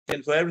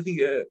and for everything.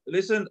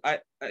 Listen,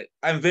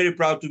 I'm very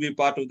proud to be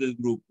part of this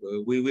group.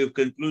 We've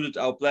concluded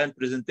our planned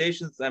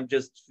presentations. I'm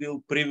just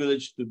feel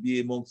privileged to be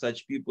among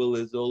such people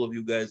as all of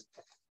you guys.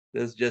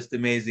 That's just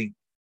amazing.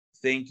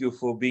 Thank you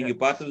for being a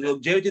part of the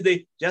Longevity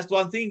Day. Just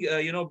one thing,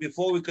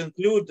 before we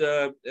conclude,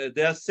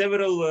 there are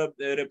several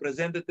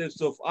representatives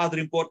of other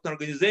important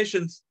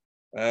organizations.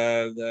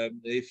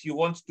 If you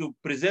want to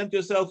present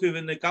yourself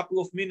even a couple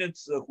of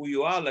minutes, who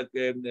you are, like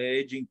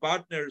Aging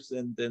Partners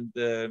and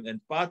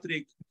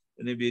Patrick,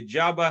 and maybe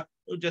Jabba,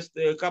 just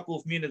a couple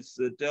of minutes.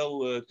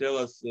 Tell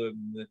us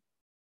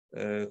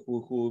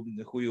who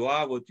you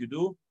are, what you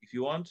do, if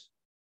you want.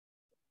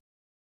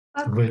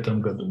 В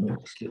этом году мы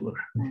слила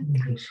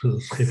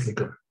с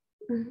Хефликом.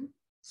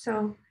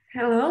 So,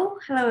 hello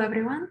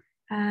everyone.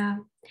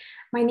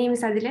 My name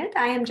is Adilet.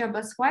 I am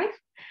Jabba's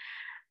wife.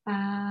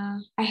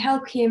 I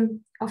help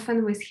him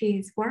often with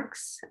his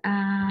works,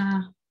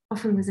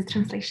 often with the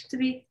translation, to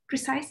be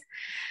precise.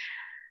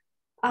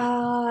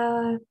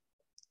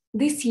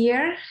 This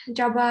year,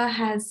 Jabba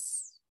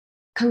has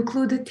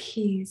concluded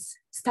his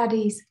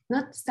studies,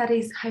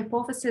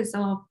 hypothesis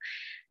of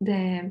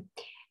the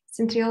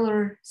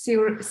central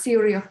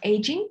theory of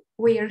aging,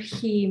 where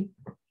he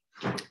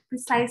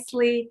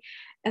precisely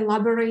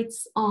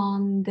elaborates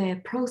on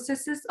the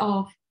processes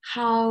of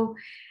how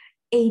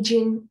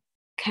aging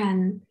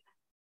can,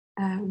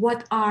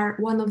 what are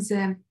one of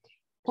the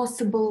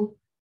possible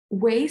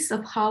ways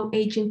of how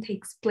aging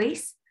takes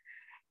place.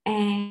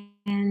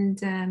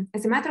 And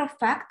as a matter of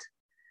fact,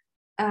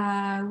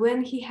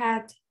 when he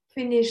had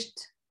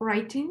finished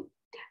writing,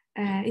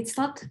 it's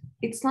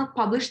not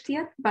published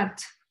yet,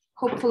 but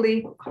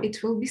hopefully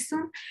it will be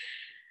soon.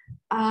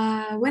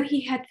 When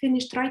he had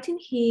finished writing,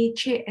 he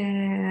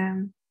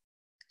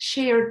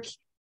shared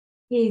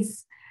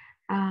his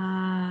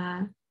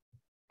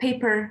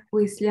paper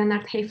with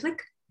Leonard Hayflick.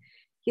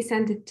 He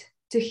sent it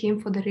to him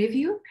for the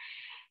review.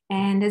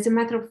 And as a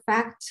matter of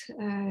fact,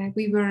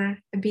 we were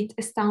a bit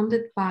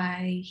astounded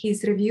by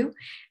his review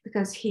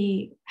because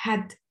he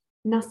had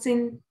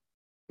nothing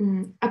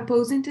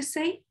opposing to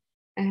say,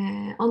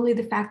 only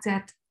the fact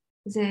that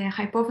the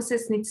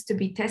hypothesis needs to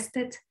be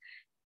tested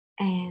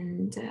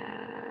and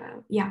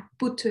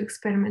put to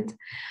experiment.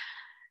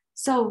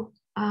 So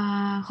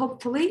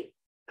hopefully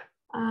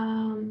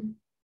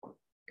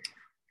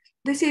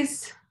this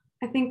is,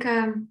 I think,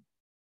 a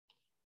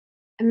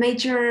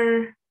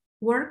major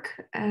work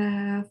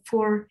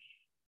for,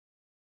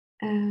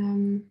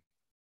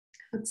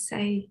 let's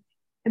say,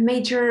 a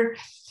major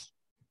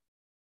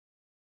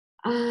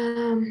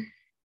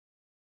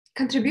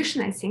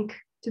contribution, I think,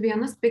 to be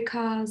honest,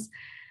 because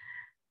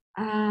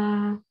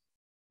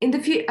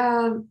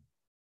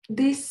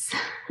this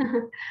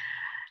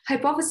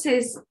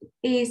hypothesis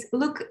is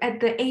look at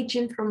the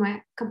aging from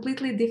a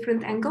completely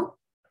different angle.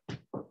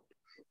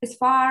 As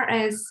far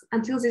as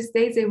until this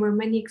day, there were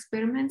many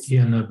experiments.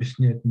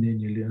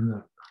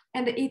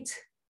 And it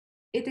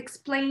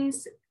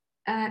explains,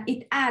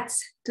 it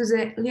adds to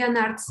the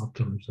Leonard's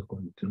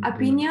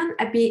opinion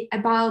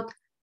about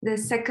the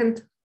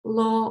second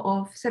law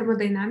of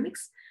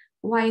thermodynamics,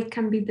 why it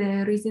can be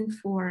the reason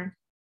for,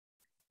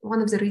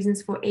 one of the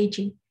reasons for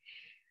aging.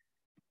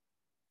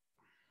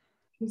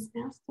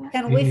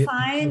 Can we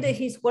find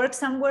his work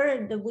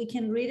somewhere that we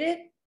can read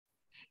it?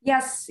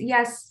 Yes,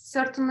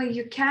 certainly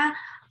you can.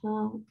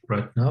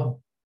 Right now?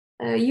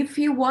 If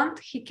you want,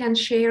 he can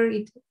share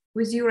it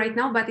with you right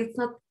now, but it's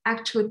not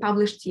actually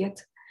published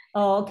yet.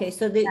 Oh, okay.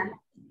 So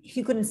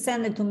he couldn't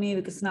send it to me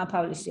because it's not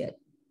published yet.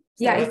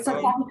 Yeah, it's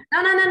not.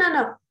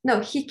 No.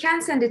 He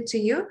can send it to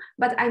you,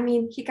 but I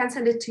mean, he can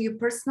send it to you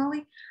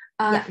personally.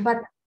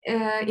 But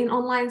in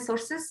online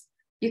sources,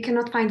 you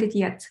cannot find it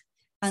yet.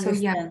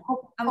 Understand.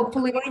 So I'm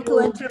hopefully going to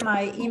enter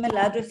my email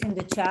address in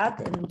the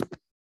chat, and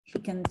he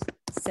can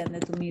send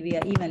it to me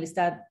via email.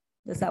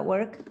 Does that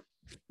work?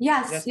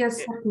 Yes,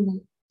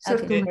 certainly.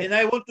 Okay. And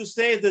I want to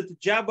say that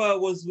Jabba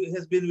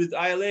has been with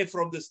ILA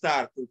from the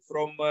start,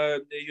 from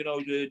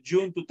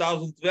June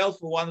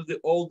 2012, one of the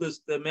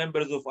oldest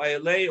members of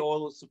ILA,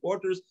 all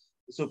supporters,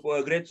 a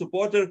great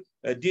supporter,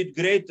 did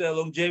great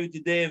Longevity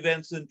Day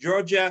events in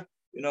Georgia,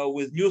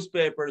 with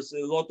newspapers,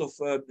 a lot of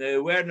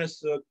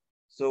awareness.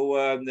 So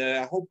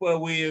I hope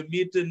we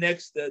meet the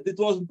next. It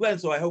wasn't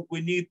planned, so I hope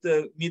we meet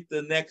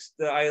the next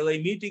ILA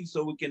meeting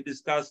so we can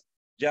discuss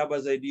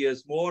Jabba's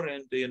ideas more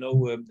and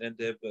and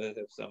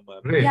have some.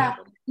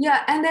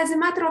 And as a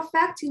matter of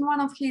fact, in one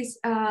of his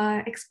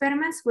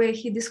experiments where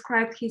he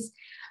described his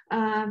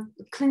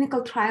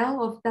clinical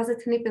trial of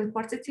dasatinib and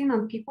quercetin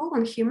on people,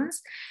 on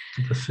humans,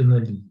 the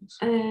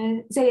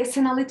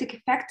senolytic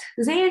effect.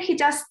 There he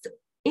just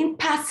in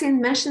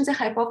passing mentioned the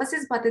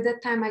hypothesis, but at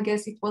that time I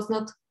guess it was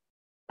not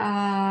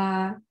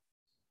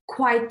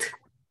quite.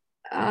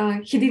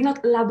 He did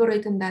not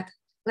elaborate on that.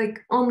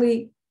 Like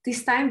only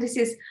this time, this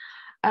is.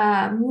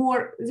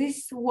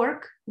 This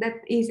work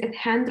that is at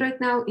hand right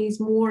now is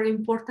more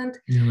important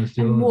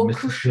and more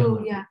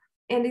crucial. Yeah,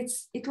 and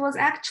it was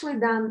actually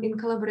done in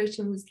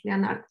collaboration with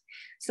Leonard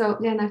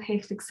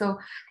Hayflick. So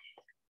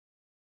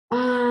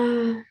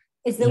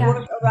is the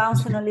work around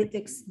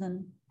senolytics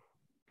then?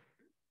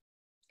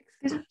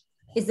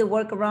 Is the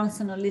work around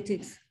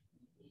Senolytics?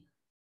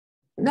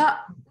 No,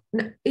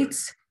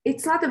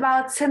 it's not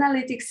about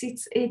Senolytics.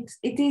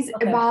 It is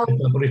Okay. about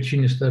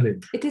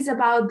It is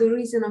about the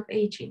reason of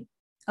aging.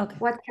 Okay.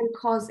 What can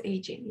cause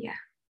aging? Yeah,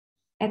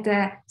 at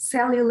a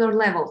cellular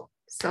level.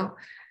 So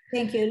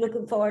thank you.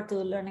 Looking forward to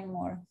learning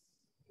more.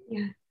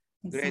 Yeah.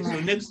 Great. So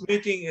next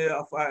meeting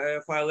of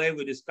ILA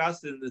we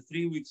discussed in the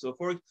 3 weeks of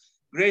work.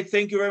 Great.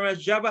 Thank you very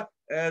much, Jaba.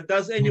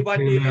 Does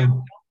anybody,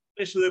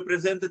 special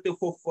representative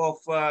of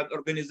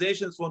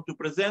organizations, want to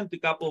present a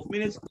couple of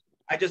minutes?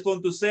 I just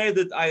want to say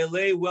that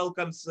ILA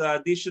welcomes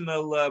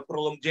additional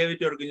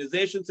longevity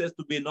organizations as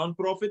to be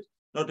non-profit,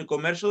 not a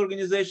commercial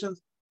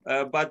organizations.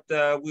 But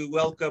we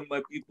welcome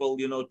people,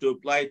 to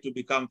apply to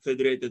become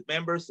federated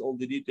members. All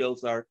the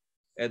details are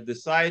at the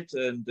site,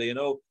 and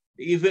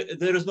if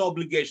there is no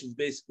obligations.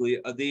 Basically,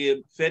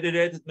 the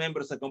federated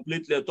members are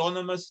completely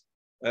autonomous.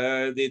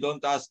 They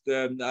don't ask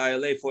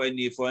ILA for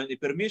any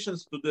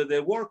permissions to do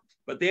their work,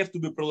 but they have to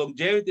be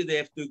pro-longevity. They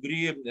have to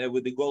agree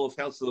with the goal of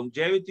healthy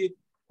longevity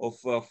of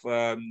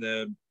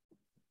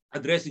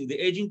addressing the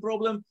aging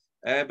problem.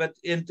 But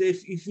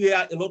if we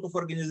are a lot of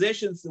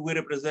organizations, we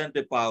represent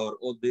the power,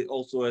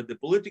 also at the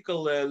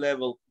political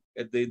level,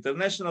 at the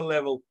international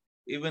level.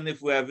 Even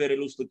if we are very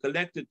loosely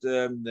connected,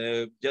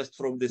 just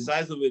from the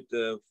size of it,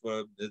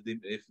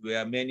 if we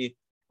are many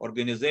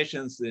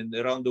organizations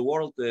around the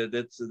world,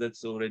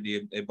 that's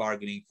already a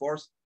bargaining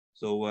force.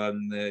 So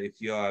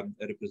if you are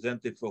a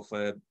representative of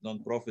a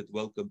nonprofit,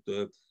 welcome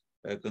to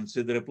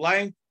consider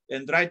applying.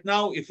 And right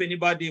now, if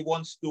anybody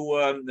wants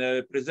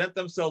to present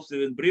themselves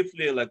even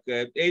briefly, like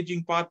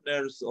aging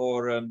partners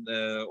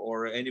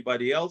or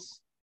anybody else,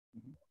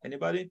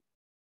 anybody?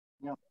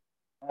 Yeah.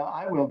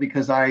 I will,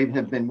 because I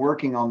have been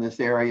working on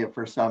this area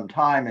for some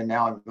time, and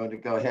now I'm going to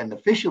go ahead and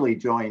officially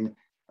join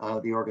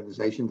the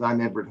organizations. I'm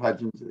Edward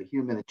Hudgens of the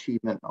Human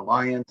Achievement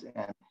Alliance,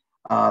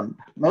 and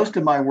most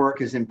of my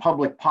work is in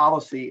public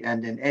policy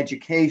and in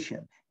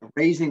education,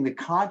 raising the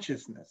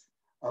consciousness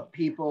of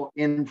people,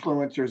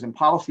 influencers, and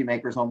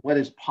policymakers on what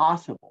is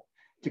possible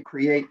to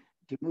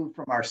move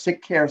from our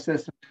sick care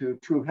system to a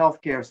true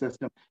healthcare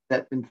system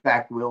that, in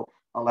fact, will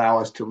allow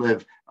us to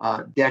live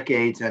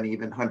decades and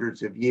even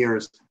hundreds of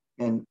years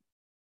in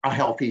a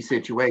healthy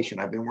situation.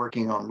 I've been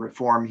working on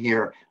reform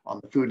here on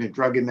the Food and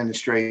Drug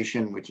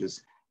Administration, which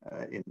is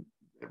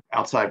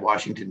outside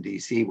Washington,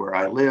 D.C., where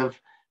I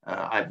live.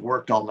 I've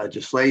worked on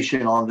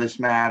legislation on this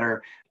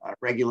matter,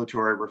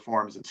 regulatory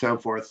reforms and so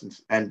forth,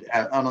 and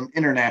on an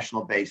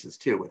international basis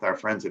too with our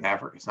friends in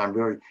Africa. So I'm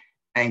very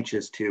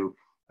anxious to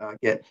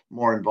get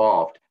more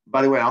involved.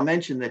 By the way, I'll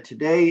mention that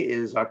today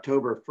is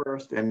October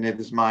 1st, and it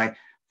is my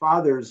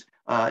father's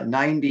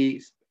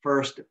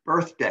 91st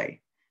birthday.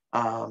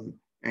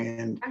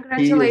 And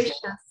congratulations.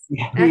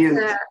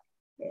 Yeah.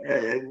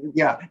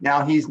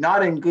 Now he's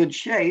not in good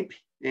shape.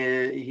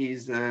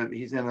 He's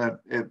in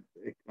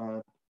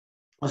a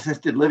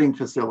assisted living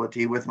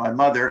facility with my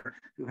mother,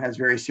 who has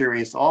very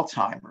serious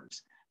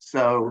Alzheimer's.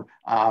 So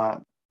I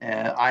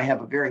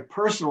have a very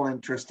personal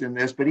interest in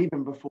this, but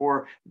even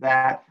before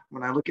that,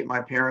 when I look at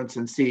my parents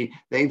and see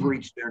they've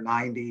reached their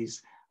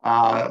 90s,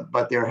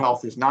 but their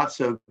health is not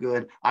so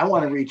good, I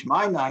want to reach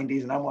my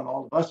 90s, and I want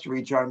all of us to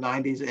reach our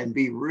 90s and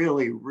be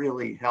really,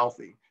 really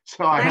healthy.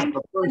 So I have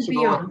a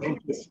personal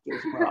interest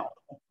as well.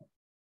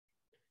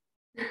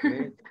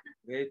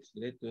 Great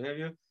to have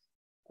you.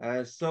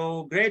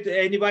 So great.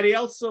 Anybody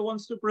else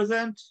wants to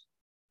present?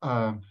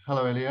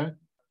 Hello, Ilya.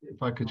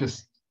 If I could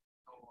just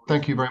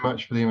thank you very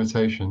much for the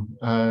invitation.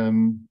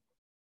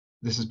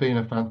 This has been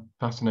a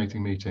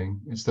fascinating meeting.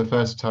 It's the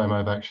first time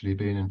I've actually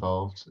been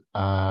involved.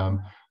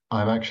 I'm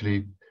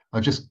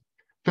just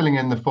filling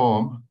in the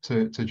form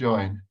to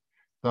join.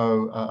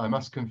 So I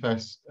must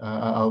confess,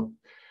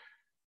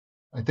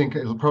 I think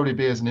it'll probably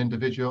be as an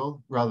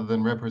individual rather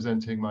than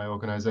representing my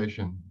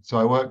organization. So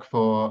I work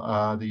for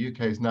the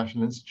UK's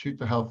National Institute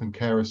for Health and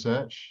Care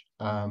Research.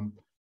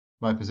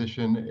 My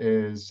position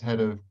is Head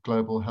of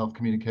Global Health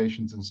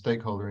Communications and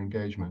Stakeholder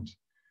Engagement.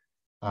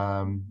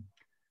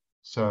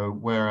 So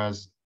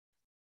whereas,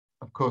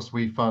 of course,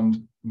 we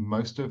fund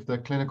most of the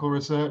clinical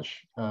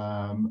research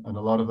and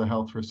a lot of the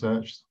health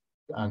research,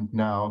 and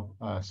now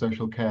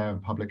social care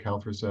and public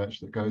health research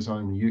that goes on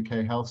in the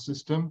UK health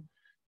system.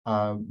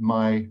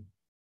 My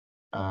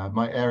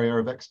area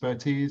of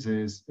expertise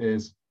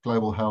is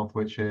global health,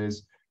 which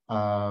is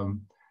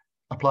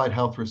applied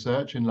health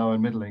research in low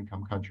and middle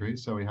income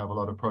countries. So we have a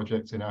lot of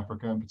projects in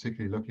Africa, and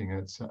particularly looking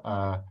at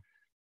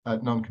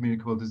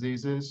non-communicable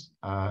diseases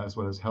as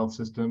well as health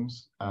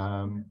systems.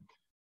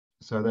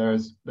 So there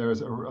is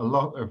a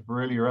lot of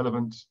really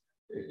relevant,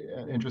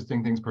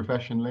 interesting things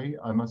professionally.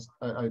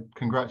 I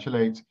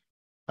congratulate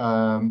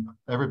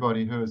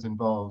everybody who is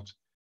involved.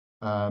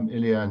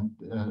 Ilya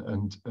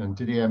and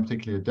Didier, and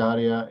particularly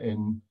Daria,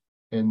 in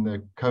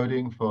the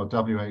coding for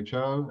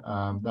WHO.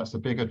 That's a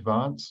big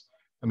advance.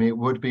 I mean, it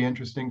would be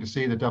interesting to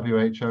see the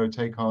WHO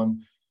take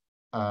on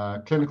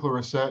clinical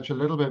research a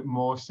little bit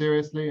more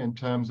seriously in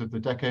terms of the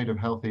decade of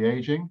healthy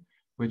aging,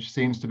 which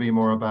seems to be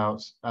more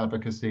about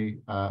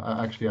advocacy.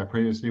 Actually, I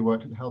previously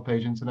worked at Help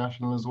Age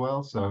International as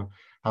well, so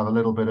have a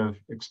little bit of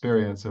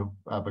experience of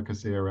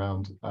advocacy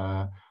around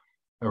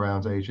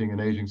aging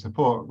and aging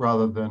support,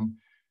 rather than.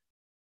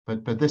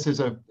 But this is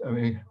I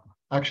mean,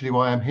 actually,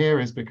 why I'm here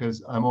is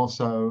because I'm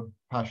also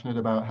passionate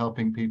about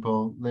helping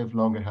people live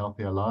longer,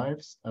 healthier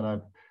lives, and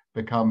I've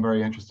become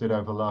very interested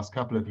over the last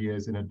couple of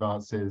years in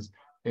advances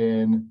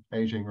in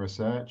aging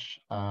research,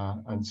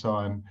 and so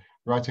I'm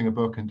writing a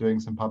book and doing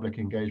some public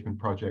engagement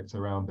projects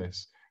around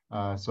this.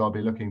 So I'll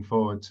be looking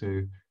forward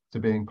to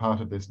being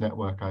part of this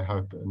network, I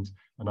hope,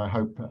 and I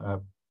hope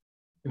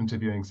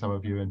interviewing some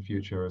of you in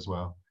future as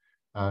well.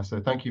 So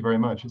thank you very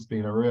much. It's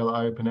been a real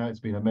eye-opener. It's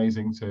been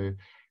amazing to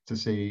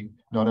see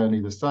not only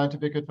the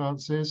scientific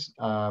advances,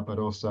 but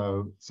also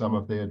some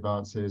of the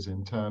advances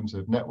in terms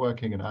of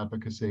networking and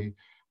advocacy.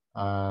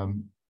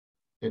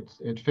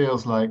 It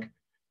feels like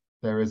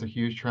there is a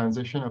huge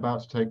transition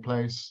about to take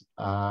place.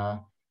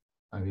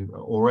 I mean,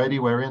 already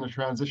we're in a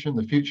transition.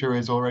 The future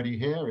is already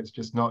here. It's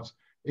just not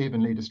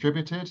evenly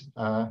distributed.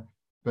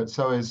 But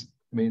so is,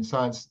 I mean,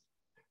 science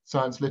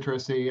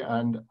literacy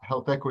and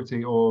health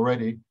equity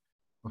already.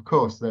 Of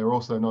course, they're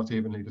also not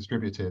evenly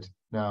distributed.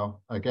 Now,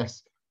 I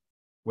guess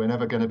we're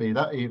never going to be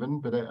that even,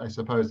 but I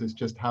suppose it's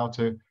just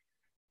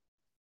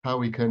how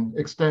we can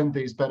extend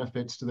these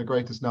benefits to the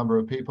greatest number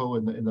of people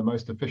in the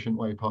most efficient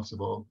way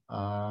possible.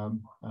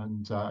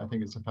 And I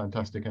think it's a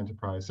fantastic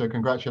enterprise. So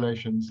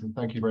congratulations, and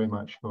thank you very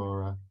much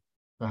for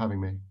having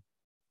me.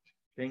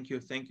 Thank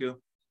you.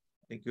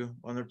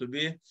 Honored to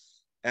be.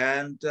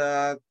 And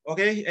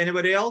okay,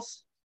 anybody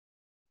else?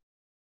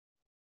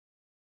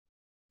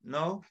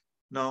 No.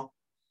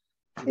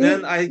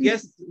 Then I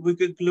guess we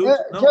conclude.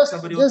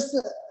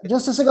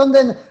 Just a second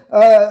then.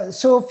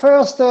 So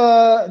first,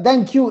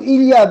 thank you,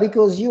 Ilya,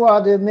 because you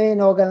are the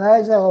main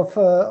organizer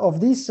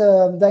of this.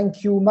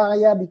 Thank you,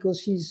 Maria,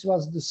 because she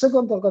was the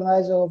second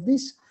organizer of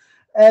this.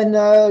 And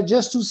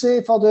just to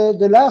say for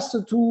the last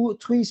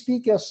three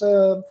speakers,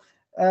 so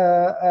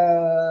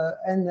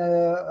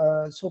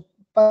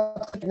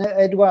Patrick and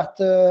Edward,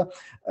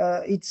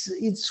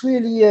 it's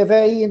really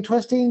very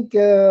interesting,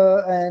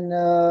 and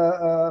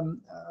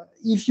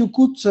if you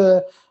could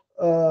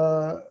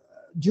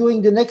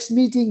during the next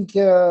meeting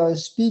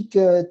speak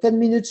 10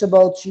 minutes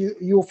about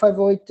your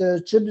favorite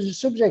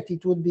subject,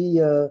 it would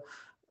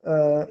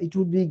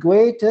be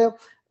great,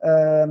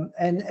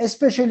 and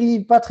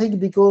especially Patrick,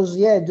 because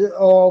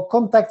our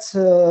contacts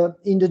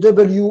in the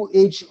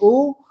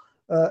WHO,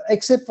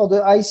 except for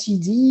the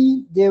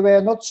ICD, they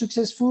were not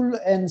successful,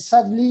 and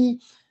sadly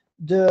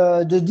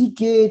the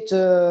decade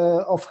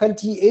of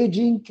healthy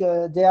aging,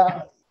 they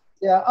are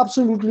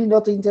absolutely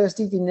not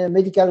interested in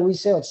medical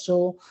research.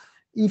 So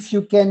if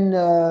you can,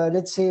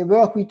 let's say,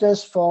 work with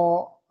us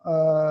for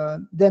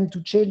them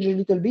to change a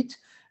little bit.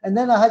 And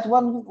then I had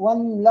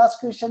one last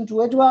question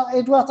to Edward.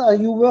 Edward, are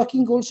you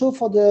working also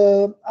for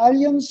the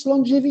Alliance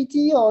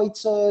Longevity, or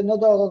it's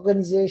another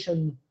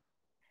organization?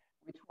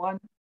 Which one?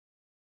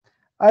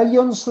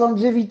 Alliance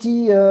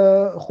Longevity,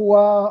 who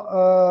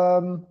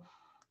are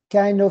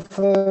kind of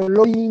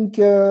lobbying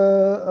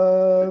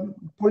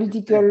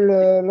political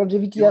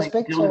longevity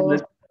aspects?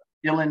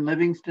 Dylan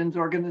Livingston's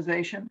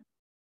organization?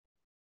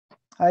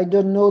 I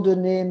don't know the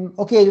name.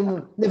 Okay,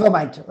 never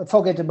mind.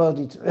 Forget about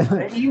it.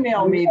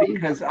 Email me,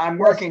 because I'm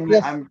working.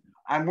 Yes.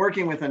 I'm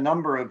working with a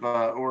number of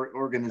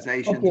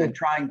organizations, and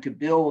trying to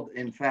build,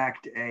 in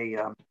fact, a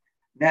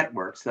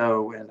network.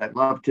 So, and I'd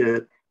love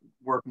to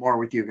work more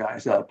with you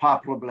guys. Pas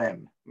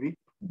problème. Oui?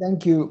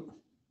 Thank you.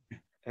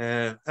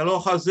 Hello,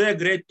 Jose.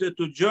 Great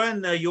to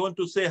join. You want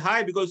to say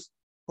hi, because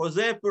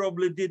Jose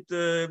probably did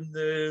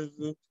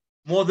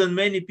more than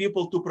many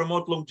people to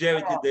promote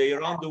Longevity Day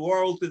around the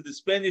world, in the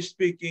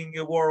Spanish-speaking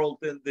world,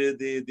 and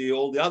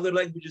all the other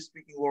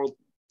languages-speaking world.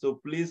 So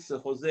please,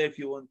 Jose, if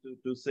you want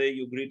to say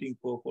your greeting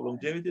for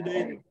Longevity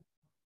Day.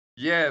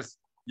 Yes.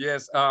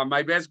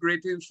 My best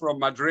greetings from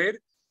Madrid.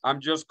 I'm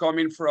just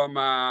coming from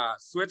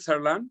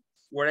Switzerland,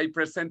 where I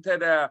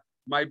presented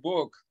my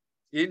book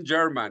in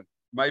German.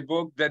 My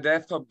book, The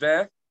Death of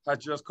Death, has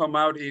just come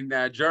out in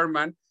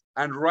German.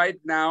 And right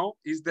now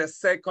is the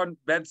second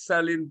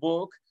best-selling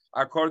book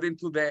according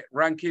to the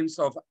rankings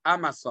of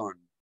Amazon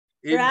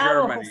in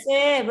Germany.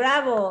 Jose,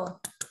 bravo.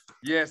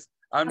 Yes,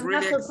 I'm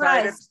really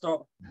excited.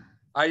 So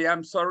I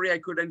am sorry I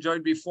couldn't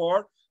join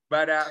before,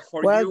 but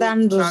for well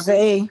done,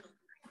 Jose.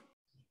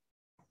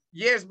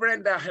 Yes,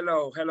 Brenda.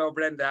 Hello,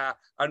 Brenda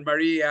and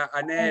Maria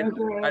and Ed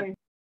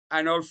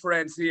and all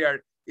friends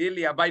here.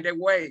 Ilya, by the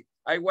way,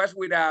 I was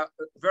with a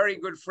very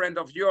good friend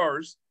of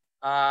yours,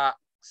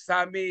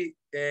 Sami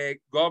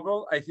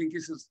Gobel, I think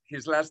is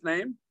his last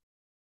name.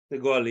 The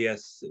goal,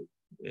 yes.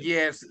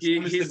 Yes,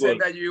 he said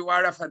that you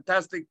are a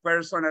fantastic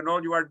person, and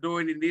all you are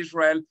doing in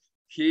Israel.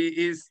 He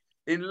is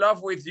in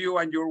love with you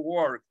and your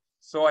work.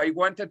 So I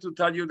wanted to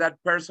tell you that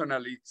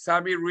personally.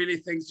 Sami really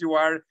thinks you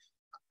are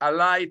a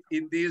light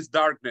in this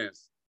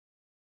darkness.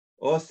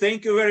 Oh,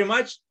 thank you very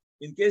much.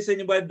 In case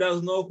anybody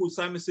doesn't know who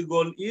Sami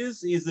Segal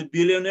is, he's a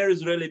billionaire,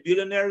 Israeli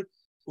billionaire,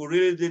 who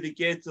really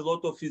dedicates a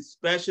lot of his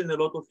passion, a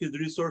lot of his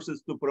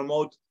resources to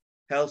promote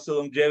health and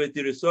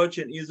longevity research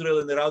in Israel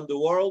and around the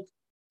world.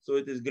 So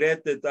it is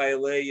great that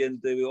ILA and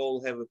we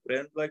all have a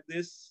friend like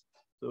this.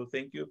 So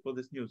thank you for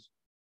this news.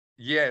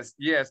 Yes,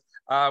 yes.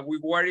 We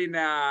were in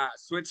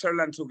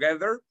Switzerland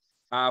together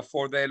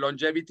for the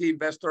Longevity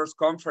Investors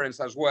Conference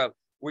as well,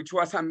 which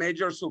was a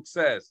major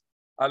success.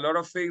 A lot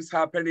of things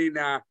happening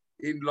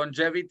in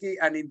longevity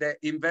and in the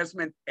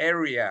investment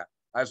area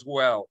as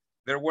well.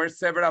 There were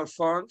several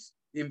funds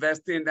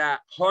investing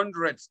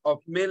hundreds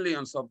of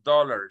millions of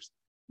dollars.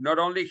 Not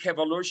only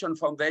Evolution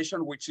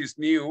Foundation, which is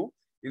new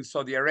in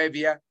Saudi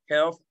Arabia,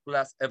 Health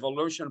plus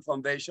Evolution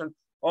Foundation,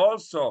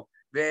 also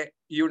the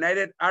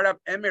United Arab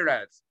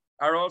Emirates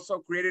are also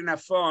creating a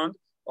fund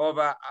of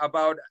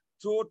about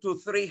 $200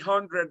 to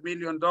 $300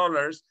 million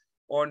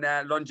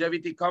on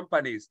longevity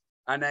companies.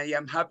 And I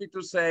am happy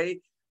to say,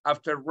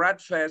 after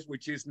RADFest,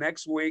 which is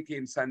next week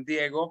in San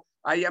Diego,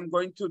 I am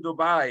going to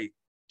Dubai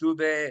to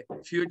the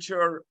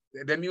future,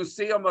 the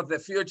Museum of the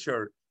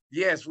Future.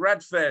 Yes,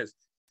 RADFest.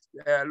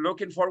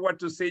 Looking forward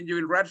to seeing you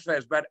in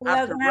RADFest. But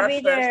after RADFest, be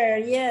there,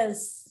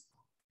 yes.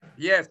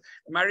 Yes,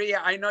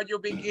 Maria, I know you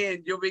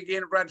begin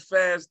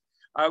RADFest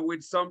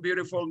with some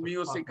beautiful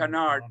music and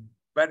art.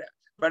 But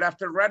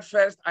after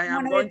RADFest, I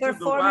am going to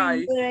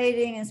Dubai.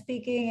 Moderating and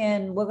speaking,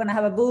 and we're going to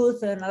have a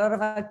booth and a lot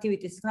of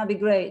activities. It's going to be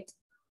great.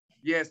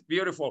 Yes,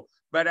 beautiful.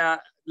 But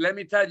let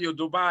me tell you,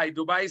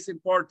 Dubai is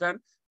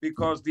important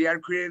because they are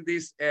creating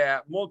this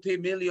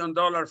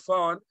multi-million-dollar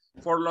fund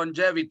for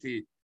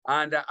longevity.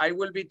 And I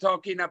will be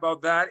talking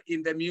about that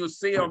in the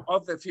Museum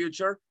of the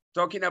Future,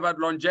 talking about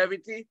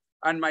longevity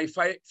and my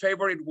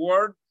favorite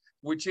word,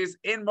 which is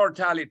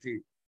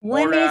immortality.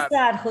 When is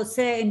that,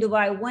 Jose, in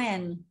Dubai?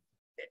 When?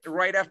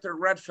 Right after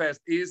RADFest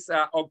is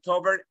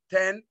October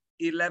 10,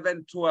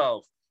 11,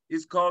 12.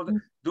 It's called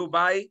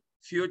Dubai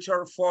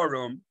Future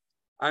Forum.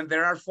 And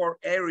there are 4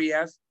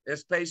 areas: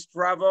 space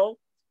travel,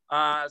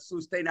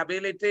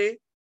 sustainability,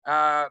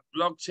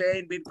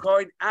 blockchain,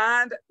 Bitcoin,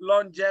 and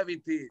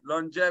longevity.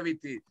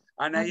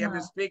 And I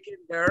am speaking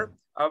there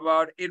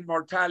about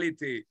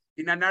immortality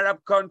in an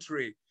Arab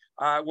country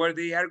where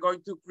they are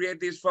going to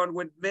create this fund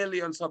with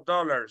millions of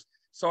dollars.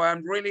 So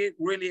I'm really,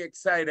 really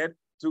excited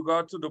to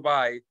go to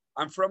Dubai.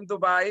 And from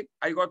Dubai,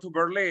 I go to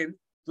Berlin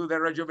to the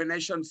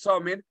Rejuvenation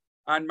Summit.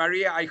 And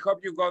Maria, I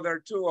hope you go there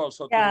too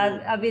also.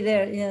 Yeah, I'll be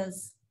there,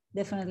 yes.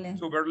 Definitely.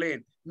 To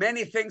Berlin.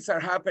 Many things are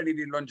happening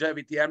in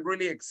longevity. I'm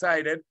really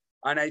excited.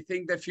 And I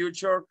think the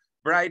future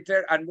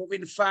brighter and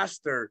moving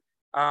faster.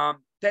 10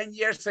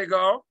 years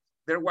ago,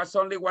 there was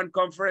only one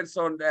conference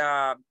on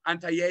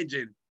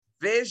anti-aging.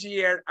 This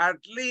year, at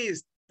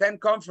least 10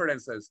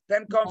 conferences.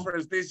 10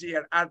 conferences this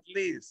year, at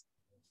least.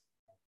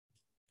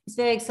 It's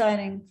a very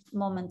exciting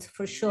moment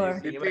for sure.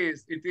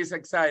 It is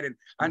exciting.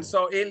 And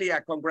so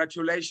Ilya,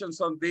 congratulations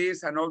on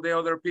this and all the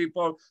other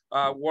people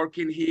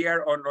working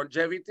here on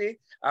longevity.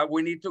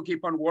 We need to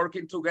keep on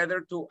working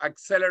together to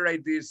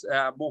accelerate this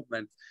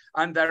movement.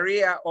 And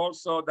Daria,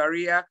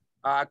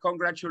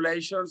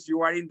 congratulations.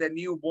 You are in the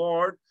new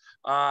board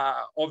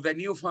of the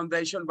new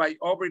foundation by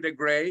Aubrey de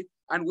Grey.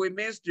 And we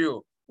missed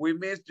you. We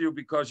missed you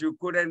because you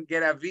couldn't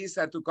get a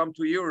visa to come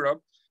to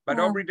Europe. But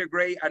Aubrey de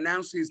Grey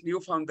announced his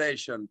new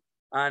foundation.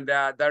 And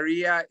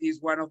Daria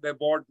is one of the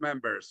board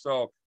members.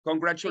 So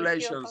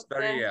congratulations,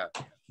 Daria.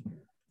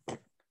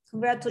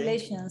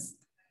 Congratulations.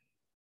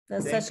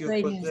 That's such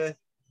great news.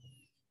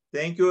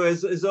 Thank you.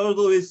 As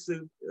always,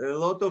 a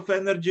lot of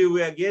energy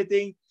we are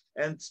getting.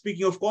 And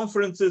speaking of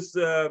conferences,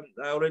 I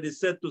already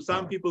said to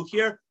some people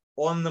here,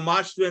 on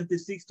March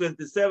 26,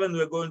 27,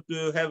 we're going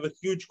to have a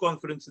huge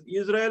conference in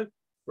Israel,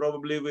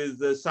 probably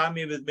with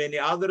Sami, with many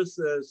others.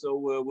 So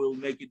we'll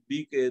make it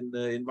big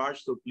in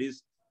March. So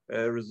please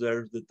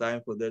reserve the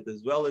time for that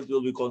as well. It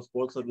will be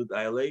co-sponsored with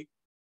ILA.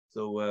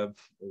 So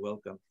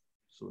welcome.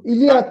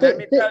 Let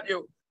me tell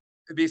you,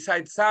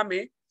 besides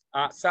Sami,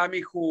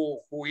 Sami, who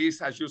is,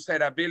 as you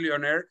said, a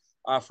billionaire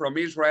from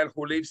Israel,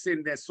 who lives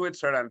in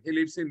Switzerland. He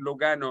lives in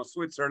Lugano,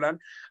 Switzerland.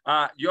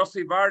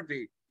 Yossi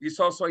Vardi is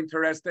also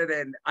interested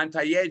in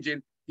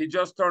anti-aging. He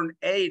just turned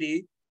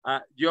 80,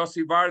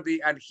 Yossi Vardi,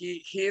 and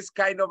he is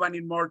kind of an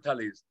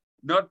immortalist.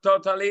 Not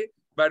totally,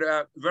 but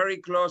very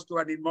close to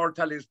an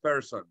immortalist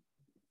person.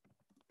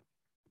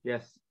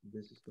 Yes,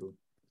 this is true.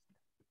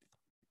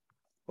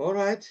 All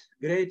right,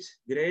 great.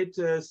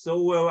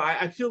 So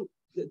I feel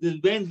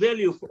the main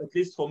value, at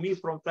least for me,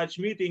 from such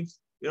meetings,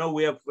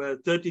 we have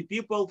 30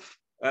 people.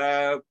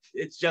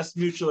 It's just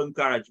mutual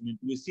encouragement.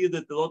 We see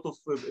that a lot of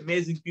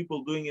amazing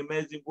people doing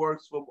amazing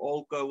works from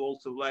all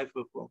walks of life.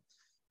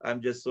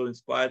 I'm just so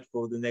inspired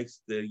for the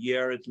next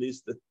year at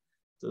least.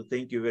 So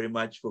thank you very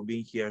much for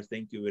being here.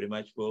 Thank you very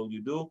much for all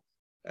you do.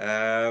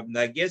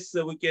 I guess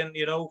we can,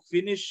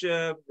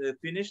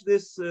 finish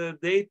this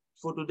date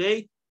for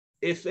today.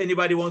 If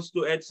anybody wants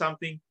to add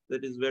something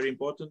that is very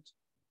important.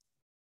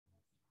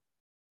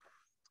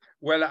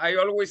 Well, I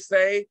always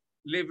say,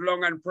 live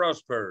long and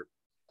prosper.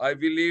 I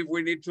believe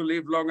we need to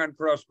live long and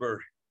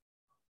prosper.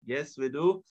 Yes, we do.